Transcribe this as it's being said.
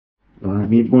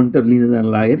हामी मोनिटर लिन जान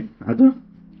लाग्यो आज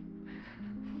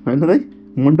हैन दाइ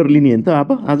मोनिटर लिने हैन त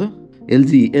आज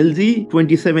एलजी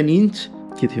 27 इन्च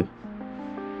के थियो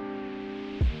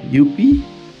यूपी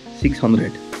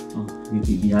 600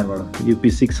 यूपी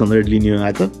 600 लिने हो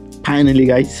आज फाइनली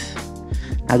गाइस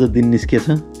आज दिन निस्केछ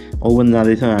ओभन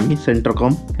जाँदैछ हामी सेन्टर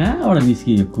कम कहाँबाट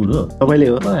निस्कियो कुरो तपाईले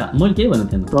हो मैले केही भन्नु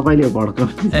थिएन तपाईले भड्क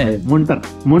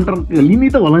मोनिटर लिने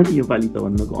त होला नि योपालि त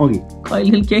भन्नुको अघि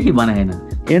कहिले के बनाएन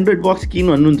एन्ड्रोइड बक्स किन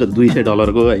भन्नुहुन्छ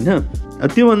 $200 को हैन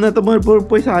त्योभन्दा त म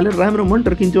पैसा हालेर राम्रो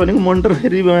मोनिटर किन्छु भनेको मोनिटर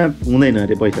फेरि हुँदैन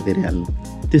अरे पैसा फेरि हाल्नु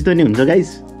त्यस्तो नि हुन्छ गाइस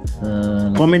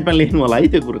कमेन्टमा लेख्नु होला है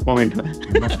त्यो कुरो कमेन्टमा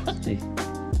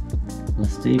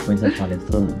लास्टै पैसा फालेछ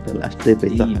लास्टै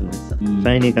पैसा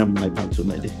चाहिने कामलाई फाल्छु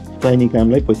मैले चाहिने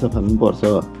कामलाई पैसा फाल्नुपर्छ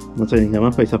नचाहिने काममा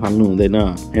पैसा फाल्नु हुँदैन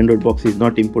Android box is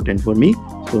not important for me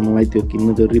so मलाई त्यो किन्न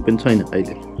जरुरी पनि छैन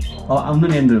अहिले आउनु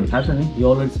नि एन्ड्रोइड थाहा छ नि you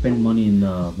already spend money in the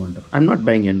monitor I am not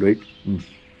buying Android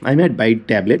I might by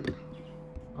tablet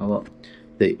अब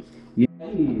त्यही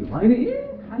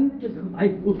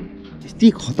यति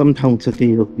खतम ठाउँ छ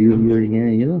त्यही हो यो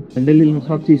यहाँ यो ह्यान्डल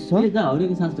सब चिज छ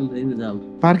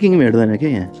पार्किङ भेट्दैन क्या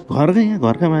यहाँ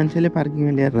घरका मान्छेले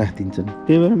पार्किङमा ल्याएर राखिदिन्छन्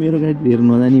त्यही भएर मेरो गाडी लिएर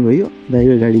नजानी भयो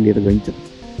दाइको गाडी लिएर गइन्छ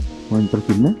मोनिटर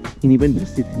किन्न यिनी पनि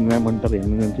भेस्टिनमा मोनिटर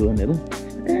हेर्नु जान्छु भनेर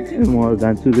म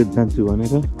जान्छु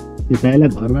भनेर त्यो दाइलाई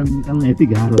घरमा निकाल्न यति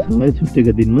गाह्रो छ है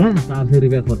छुट्टीको दिनमा 400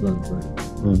 रुपियाँ खर्च गर्नु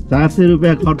पर्यो 400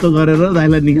 रुपियाँ खर्च गरेर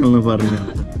दाइलाई निकाल्नु पर्ने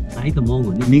त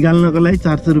महँगो नि निकाल्नको लागि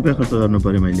 400 रुपियाँ खर्च गर्नु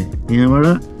पर्यो मैले यहाँबाट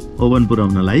ओभन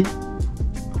पुर्याउनलाई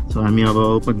सो हामी अब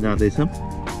ओभन जाँदैछौँ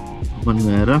ओभन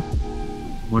गएर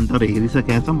मोनिटर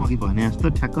हेरिसकेका छौँ अघि भने जस्तो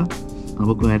ठ्याक्क अब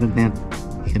गएर त्यहाँ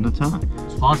हेर्नु छ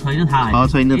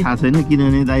छैन थाहा छैन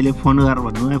किनभने दाइले फोन गर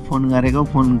भन्नुभयो फोन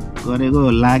गरेको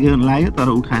लाग्यो तर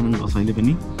उठाएन कसैले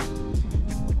पनि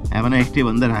एभन एक्सटे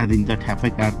भन्दा राखिदिन्छ ठ्याप्पै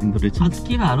काटिदिँदो रहेछ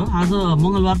के भयो आज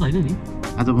मङ्गलबार त होइन नि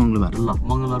आज मङ्गलबार ल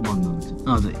मङ्गलबार बन्द हुन्छ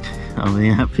हजुर अब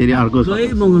यहाँ फेरि अर्को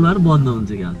मङ्गलबार बन्द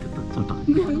हुन्छ क्या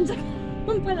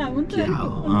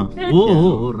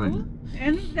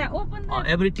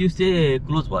एभ्री ट्युसडे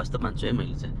क्लोज भयो जस्तो मान्छु है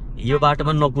मैले चाहिँ यो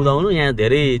बाटोमा नकुदाउनु यहाँ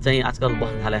धेरै चाहिँ आजकल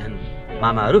बस्न थाले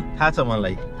मामाहरू थाहा छ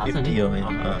मलाई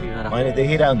मैले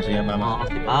देखिरहेको हुन्छु यहाँ मामा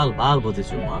बाल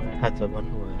बजेछु म थाहा छ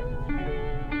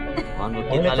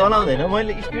चलाउँदैन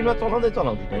मैले स्पिडमा चलाउँदैन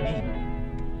नि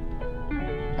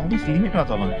हामी लिमिटमा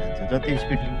चलाउने हुन्छ जति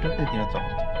स्पिड लिमिट त्यतिमा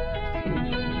चलाउँछ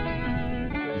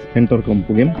सेन्टर कम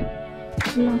पुग्यौँ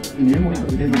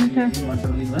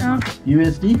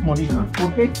युएसडी मोनिटर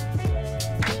ओके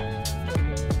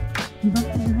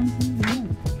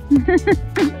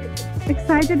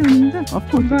एक्साइटेड हुनुहुन्छ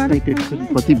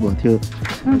कति भयो थियो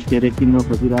के अरे किन्न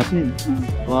खोजिरहेको थिएँ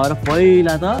गएर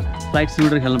पहिला त फ्लाइट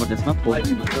सुटर खेल्नु पर्छ त्यसमा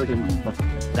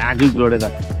जाँजु जोडेर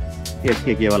 8K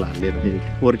केबल हालेर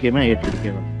 4K मा 8K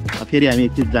केबल फेरि हामी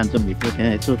एकचोटि जान्छौँ भित्र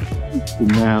त्यहाँ यसो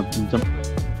घुम्न हुन्छौँ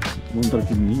मोनिटर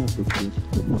किन्ने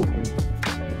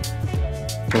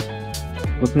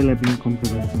कसैलाई पनि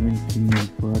कम्प्युटर किन्नु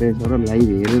परेछ र लाइभ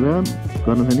हेरेर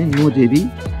गर्नु छ भने नो जेबी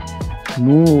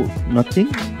नो नथिङ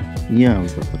यहाँ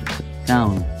आउँछ कहाँ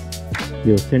हो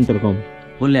यो सेन्टर कम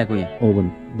को ल्याएको यहाँ ओभन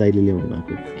दाइले ल्याउनु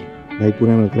भएको दाइ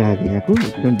पुरानो ग्राहक यहाँको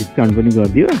एकदम डिस्काउन्ट पनि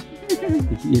गरिदियो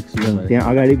त्यहाँ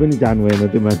अगाडि पनि जानु भएन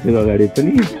त्यो मान्छेको अगाडि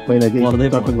पनि पहिला चाहिँ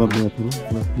टटक गरिदिएको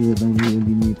थियो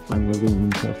लिमिट प्लान गर्दै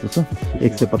हुनुहुन्छ जस्तो छ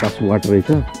 150 वाट रहेछ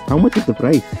how much is the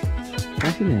price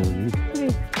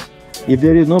if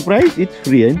there is no price it's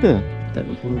free है नि त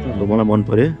मलाई मन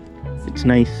पर्यो इट्स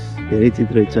नाइस धेरै चिज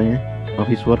रहेछ यहाँ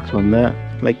अफिस वर्क्स भन्दा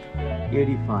लाइक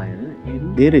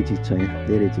धेरै चिज छ यहाँ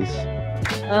धेरै चिज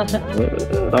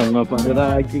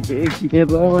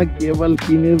केबल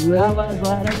किनेर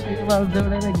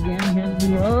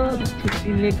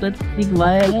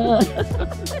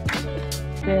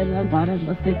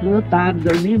तार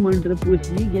जोड्ने मोनिटर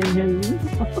पुस्ने गेम खेल्ने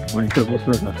मोनिटर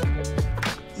पुस्नु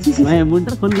छ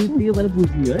मोनिटर खोल्ने त्यो बेला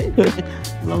पुस्ने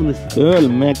है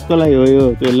म्याकको लागि हो यो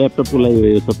त्यो ल्यापटपको लागि हो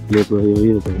यो सब प्लेट हो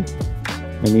यो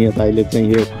अनि यहाँ अहिले चाहिँ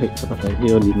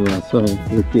यो लिनु भएको छ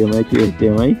HDMI त्यो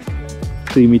HDMI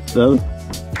सीमित छ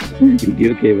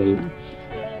भिडियो केबल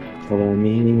अब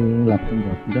हामी लाग्छौँ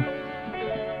घरतिर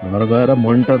घर गएर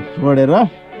मोनिटर छोडेर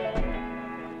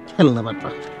खेल्न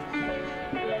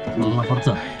पर्छ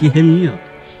के खेल्ने हो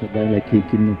दाइलाई के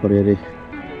किन्नु पर्यो अरे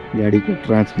गाडीको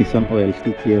ट्रान्समिसन ओइल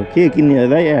के हो के किन्ने हो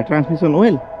दाइ transmission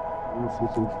oil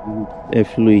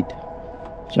fluid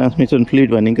transmission fluid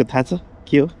भनेको थाहा छ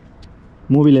के हो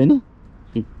मोबिल हैन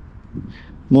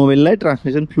मोबिललाई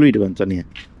ट्रान्समिसन फ्लुइड भन्छ नि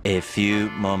A few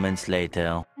moments later.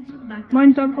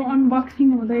 मोनिटरको unboxing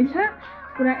हुँदैछ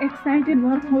पुरा एक्साइटेड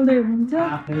भएर खोल्दै हुनुहुन्छ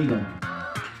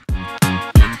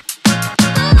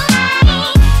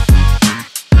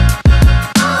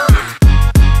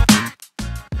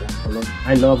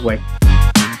I love white.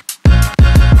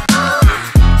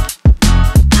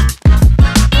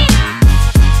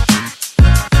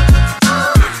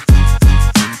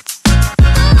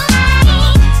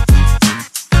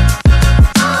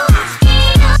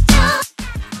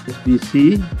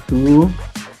 USB-C to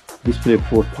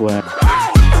DisplayPort wire.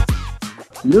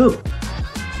 Look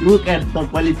at the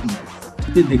quality.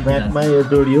 At my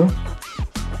audio.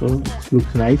 So it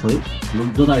looks nice. Looks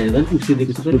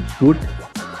good.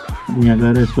 यहाँ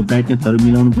गएर यसको ब्राइटनेसहरु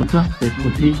मिलाउनु पर्छ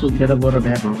त्यसपछि सेटअप गरेर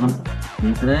ब्याक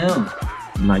हुन्छ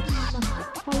नाइस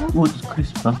ओ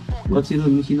क्रिस्प छ कचिरो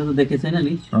मिसिन त देखे छैन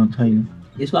नि छैन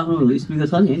यसको आफ्नो स्पिकर छ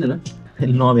नि हैन र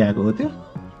नभ्याएको हो त्यो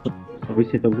सबै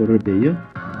सेटअप गरेर दियो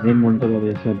मेन मोनिटर अब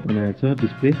यसमा बनाएको छ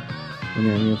डिस्प्ले अनि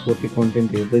हामी यहाँ 4K कन्टेन्ट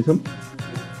हेर्दै छौं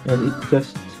and it's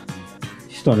just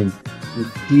स्टनिङ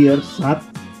clear sharp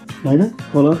हैन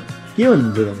कलर के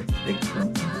भन्नुहुन्छ तपाईं एकदम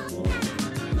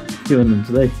के भन्नुहुन्छ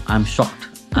दाइ I am शक्ड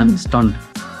I am stunned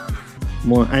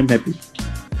I am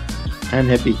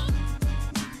happy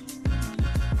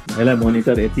यसलाई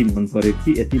मोनिटर यति मन पर्यो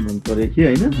कि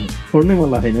हैन छोड्नै मन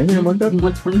लागेन हैन यो मोनिटर म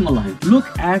छोड्नै मन लाग्यो लुक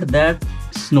एट दैट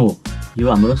स्नो यो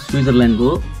हाम्रो स्विजरल्यान्डको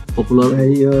पपुलर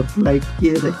यो फ्लाइट के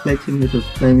फ्लाइट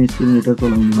सिमुलेटर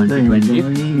चलाउनु भन्छ एकदमै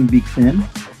बिग फ्यान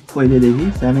पहिलेदेखि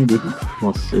सानैदेखि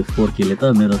बस 4K ले त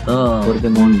मेरो त 4K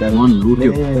मन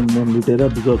लुट्यो मन लुटेर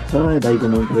बिजोक छ दाइको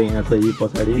मोनिटर यहाँ छ यी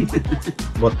पछाडि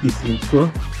 32 इन्चको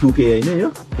 2K हैन यो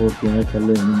 4K मा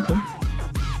खेल्दै हुनुहुन्छ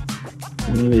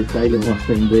अनि दाइले मस्त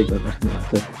इन्जोय गरिराख्नु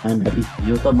भएको छ आई एम ह्यापी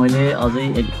यो त मैले अझै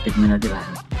एक मिनेट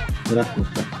राख्नु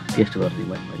टेस्ट गर्दै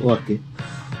भयो ओके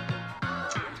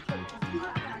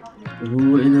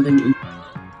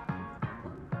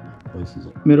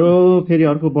मेरो फेरि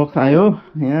अर्को बक्स आयो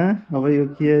यहाँ अब यो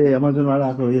के अमेजनबाट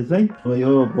आएको यो चाहिँ अब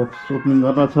यो बक्स ओपनिङ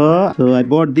गर्न छ so I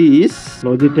but this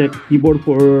Logitech keyboard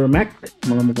for MAC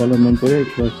मलाई कलर मन पर्यो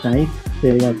इट वाज नाइस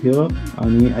त्यही थियो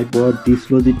अनि I but this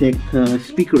Logitech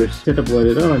speaker setup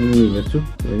गरेर अनि हेर्छु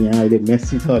यहाँ अहिले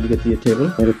मेसी छ अलिकति यो टेबल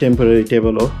मेरो टेम्पोरेरी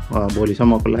टेबल हो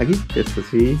भोलिसम्मको लागि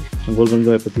त्यसपछि गोल्डन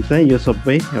गएपछि चाहिँ यो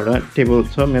सबै एउटा टेबल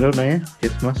छ मेरो नयाँ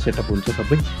त्यसमा सेटअप हुन्छ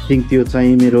सबै थिंक त्यो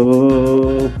चाहिँ मेरो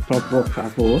टप बक्स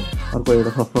आएको हो अर्को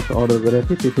एउटा सफ्ट अर्डर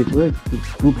गरेको थिएँ त्यसैको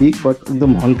टु बिग बट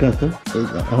एकदम हल्का छ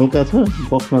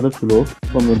बक्समा त ठुलो हो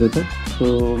कम हुँदैछ सो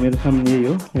मेरो सामने यही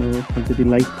हो अलिकति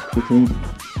लाइट त्यो चाहिँ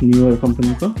न्युयर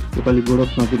कम्पनीको नेपाली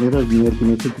प्रोडक्ट नकिनेर न्युयर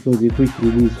किनेको छु बिकज यो क्विक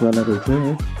रिलिजवाला रहेछ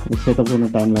सेटअप गर्न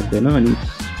टाइम लाग्दैन अनि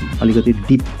अलिकति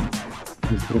डिप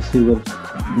सिल्भर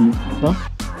छ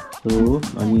सो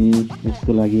अनि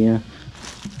यसको लागि यहाँ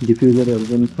डिफ्युजरहरू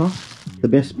पनि छ the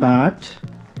best part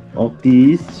of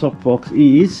this soft box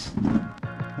is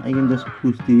I can just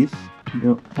push this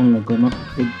यो अनलक गर्न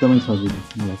एकदमै सजिलो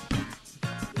मलाई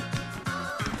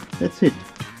that's it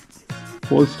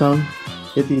folds down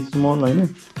यति स्मल हैन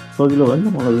सजिलो भयो नि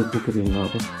मलाई यो बोकेर हिँड्न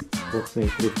अब बक्स चाहिँ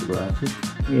यत्रो आएको छ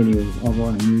एनिवे अब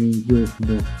हामी यो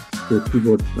बक्स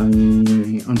कीबोर्ड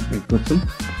अनप्याक गर्छौँ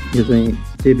यो चाहिँ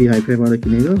जेबी हाइफाईबाट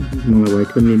किनेको मलाई व्हाइट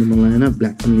पनि लिनु मन लागेन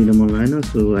ब्ल्याक पनि लिनु मन लागेन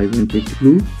so I went with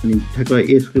blue अनि ठ्याक्क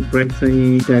यसको प्राइस चाहिँ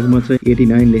ट्यागमा चाहिँ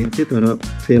 89 लेखेको थियो तर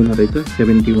सेलमा रहेछ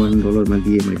 $71 मा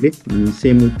दिएँ मैले अनि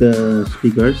सेम विथ द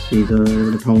स्पिकर्स हिजो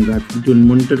एउटा ठाउँ गएको जुन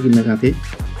मोनिटर किन्न गएको थिएँ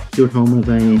त्यो ठाउँमा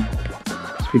चाहिँ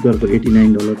स्पिकरको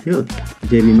 $89 थियो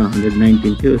जेबीमा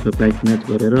 119 थियो सो प्राइस म्याच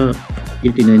गरेर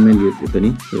 89 मा लियो त्यो पनि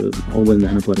सो ओभन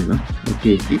जानु परेन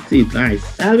okay this is nice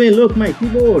एल्वे look my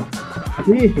keyboard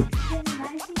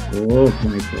oh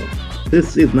my god this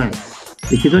is nice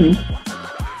देखिन्छ नि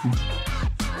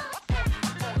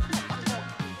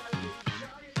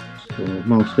सो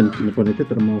माउस पनि किन्नु पर्ने थियो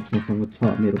तर माउस मसँग छ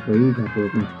मेरो पहिलाको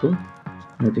माउसको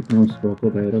म्याजिक माउस भएको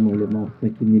भएर मैले माउस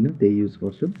चाहिँ किन्दिनँ त्यही युज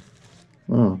गर्छु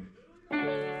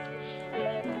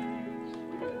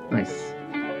नाइस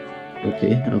ओके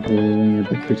अब यहाँ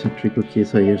ब्याक सेट्रीको के छ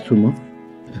हेर्छु म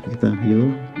यता यो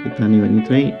यता नि भने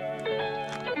चाहिँ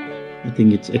I think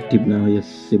it's active now. Yes,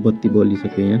 बत्ती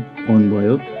बलिसक्यो यहाँ अन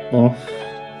भयो अफ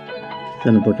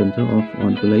सानो बटन छ अफ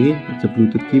अनको लागि it's a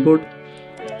Bluetooth keyboard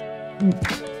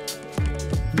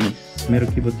nice मेरो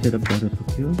कीबोर्ड सेटअप भएर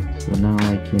सक्यो so now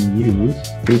I can use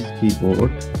this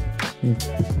keyboard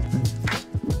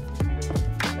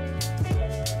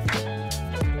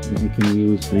I can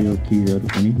use यो कीजहरु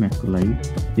पनि म्याकको लागि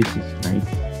this is nice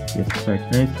yes right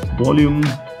nice volume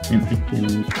and I can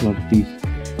plug this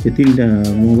यो तीनटा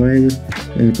मोबाइल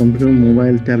कम्प्युटर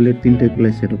मोबाइल ट्याब्लेट तीनटैको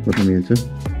लागि setup गर्न मिल्छ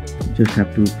just have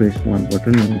to press one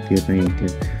button अनि त्यो चाहिँ त्यो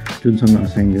जुनसँग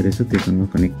असाइन गरेछ त्योसँग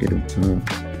कनेक्टेड हुन्छ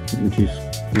विच इज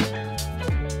गुड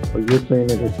यो चाहिँ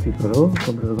मेरो स्पिकर हो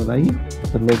कम्प्युटरको लागि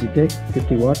Logitech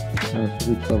 50 what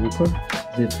switch सबुफर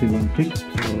Z316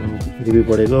 review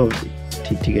पढेको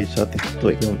ठिकै छ त्यस्तो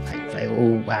एकदम हाई ओ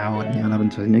वाउ भन्नेवाला पनि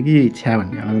छैन कि छ्या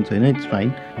भन्नेवाला पनि छैन इट्स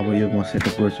फाइन अब यो म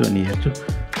सेटअप गर्छु अनि हेर्छु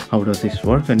हाउ डज दिस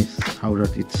वर्क अनि हाउ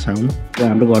डज इट साउन्ड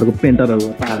हाम्रो घरको पेन्टरहरू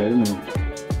पारेर न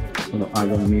आज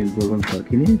हामी गोल्डन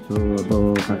फर्किने सो अब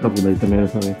प्याकअप हुँदैछ मेरो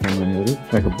सबै सामानहरू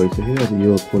प्याकअप भइसक्यो अब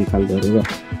यो खोलखाल गरेर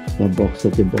बक्स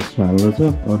छ त्यो बक्समा हाल्नु छ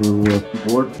अरू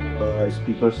बोर्ड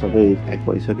स्पिकर सबै प्याक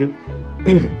भइसक्यो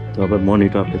अब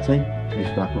मोनिटरले चाहिँ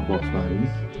यसको आफ्नो बक्समा हाल्ने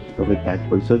सबै प्याक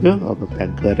भइसक्यो अब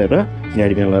प्याक गरेर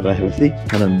गाडीमा लगेर राखेपछि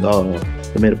आनन्द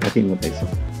मेरो प्याकिङ हुँदैछ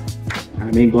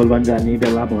हामी गोल्डन जाने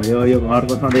बेला भयो यो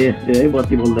घरको सधैँ यस्तै है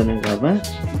बत्ती बोल्दैन घरमा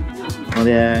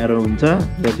अँध्यारो हुन्छ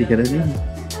जतिखेर नि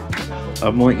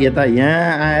अब म यता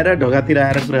यहाँ आएर ढोकातिर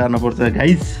आएर कुरा गर्नुपर्छ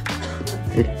गाइस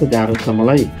यस्तो गाह्रो छ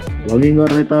मलाई भ्लगिङ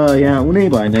गर्ने त यहाँ उनै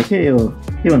भएन के यो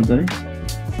के भन्छ है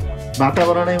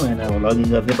वातावरणै भएन अब भ्लगिङ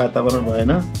गर्ने वातावरण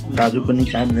भएन दाजु पनि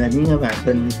काम जाने अब हात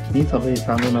निस्किने सबै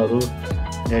सामानहरू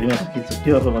गाडीमा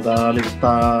राखिसक्यो अब मजाले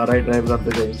बिस्तारै ड्राइभ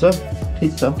गर्दै गइन्छ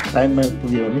ठिक छ टाइममा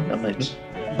पुग्यो भने तपाईँको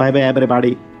बाई बाई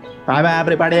एभ्रीबडी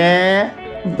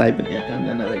दाइ पनि यहाँ काम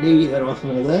जान रेडी गरेर बस्नु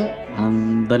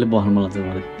आनन्दले बस्नु मन लाग्छ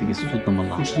मलाई त्यतिकै सुत्न मन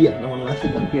लाग्छ हेर्न मन लाग्छ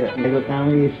के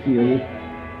कामै यस्तै हो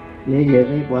यही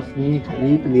हेर्ने बस्ने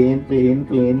खालि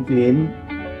प्लेन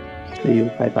त्यही हो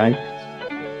बाई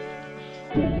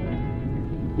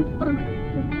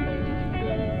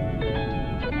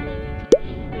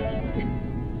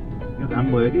यो काम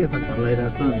भयो कि यता घर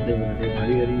लगाइरहेको छ अनि त्यही भएर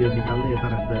घरिघरि यो निकाल्दै यता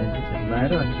राख्दा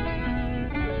लगाएर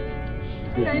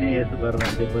यसो गरेर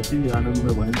राखेपछि आनन्द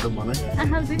भयो नि त मलाई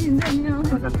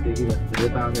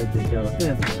यता अगाडि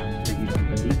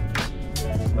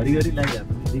घरिघरि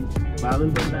लगाइरहेको छ बादल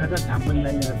भइरहेको छ घाम पनि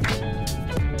लगाइरहेको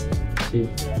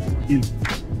छ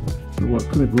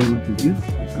भर्खरै गोलमा पुग्यो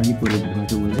पानी परेको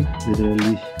बाटो मैले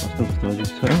धेरै कस्तो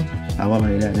छ हावा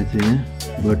लगाइरहेको छ यहाँ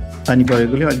बट पानी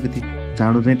परेकोले अलिकति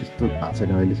जाडो चाहिँ त्यस्तो भएको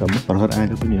छैन अहिलेसम्म भर्खर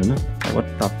आएको पनि होइन अब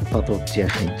तातो चिया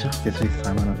खाइन्छ त्यसै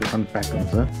सामानहरू अनप्याक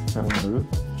हुन्छ सामानहरू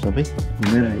सबै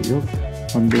घुमेर आइयो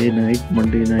Sunday night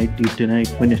Monday night Tuesday night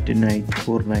Wednesday night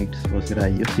 4 nights बसेर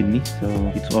आइयो Sydney so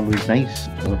it's always nice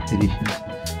अब फेरि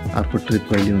अर्को ट्रिप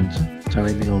कहिले हुन्छ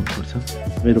चाँडै मिलाउनुपर्छ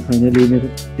मेरो फाइनली मेरो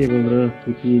टेबल र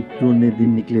कुर्सी जोड्ने दिन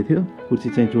निक्लेको थियो कुर्सी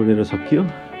चाहिँ जोडेर सकियो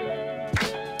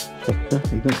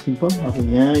एकदम सिम्पल अब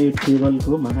यहाँ यो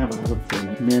टेबलको महाभारत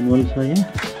म्यानुअल छ यहाँ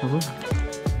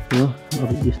अब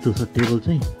यस्तो छ टेबल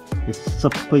चाहिँ यो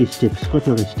सबै स्टेप्स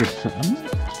कतिवटा स्टेप्स छ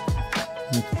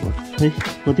है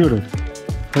कतिवटा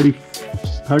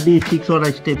 36वटा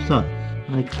स्टेप्स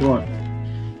छ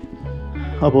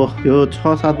अब यो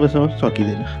 6-7 बजीसम्म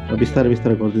सकिँदैन बिस्तारै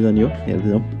गर्दै जाने हो हेर्दै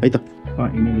जाउँ है त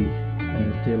फाइनली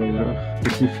टेबलबाट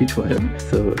बेसी फिट भयो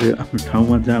सो यो आफ्नो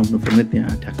ठाउँमा जहाँ आउनुपर्ने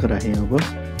त्यहाँ ठ्याक्क राखेँ अब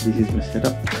दिस इज माई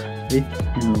सेटअप है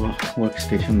यहाँ अब वर्क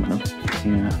स्टेसन भनौँ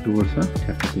यहाँ डोर छ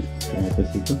ठ्याक्क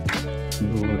त्यसपछिको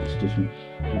वर्क स्टेसन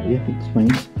इट्स फाइन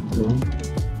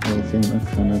सानो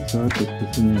खाना छ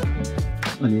त्यसपछि यहाँ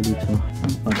अलिअलि छ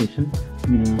पार्टिसन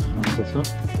यहाँ अर्को छ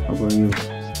अब यो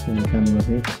काम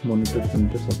गरेँ मोनिटर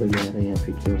सबै ल्याएर यहाँ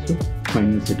फिट गर्छु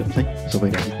फाइनल सेटअप चाहिँ सबै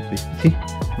राखेपछि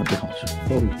म देखाउँछु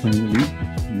फाइनली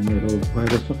मेरो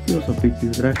भएर सक्यो सबै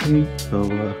चिज राखेँ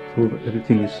अब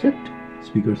एभ्रिथिङ इज सेट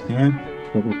स्पिकर्स त्यहाँ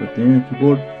तपाईँको त्यहाँ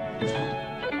किबोर्ड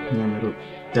यहाँ मेरो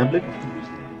ट्याब्लेट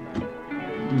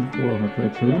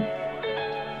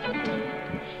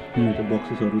मेरो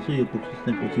बक्सेसहरू छ यो बक्सेस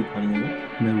चाहिँ पछि थाल्ने हो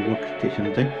मेरो वर्क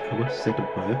स्टेसन चाहिँ अब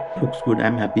सेटअप भयो लुक्स गुड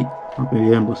आइएम ह्याप्पी अब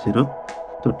यहाँ बसेर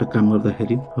चट्ट काम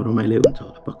गर्दाखेरि रमाइलो हुन्छ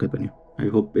होला पक्कै पनि I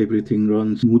hope everything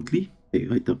run smoothly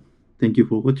है त thank you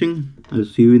for watching I will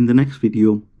see you in the next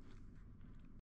video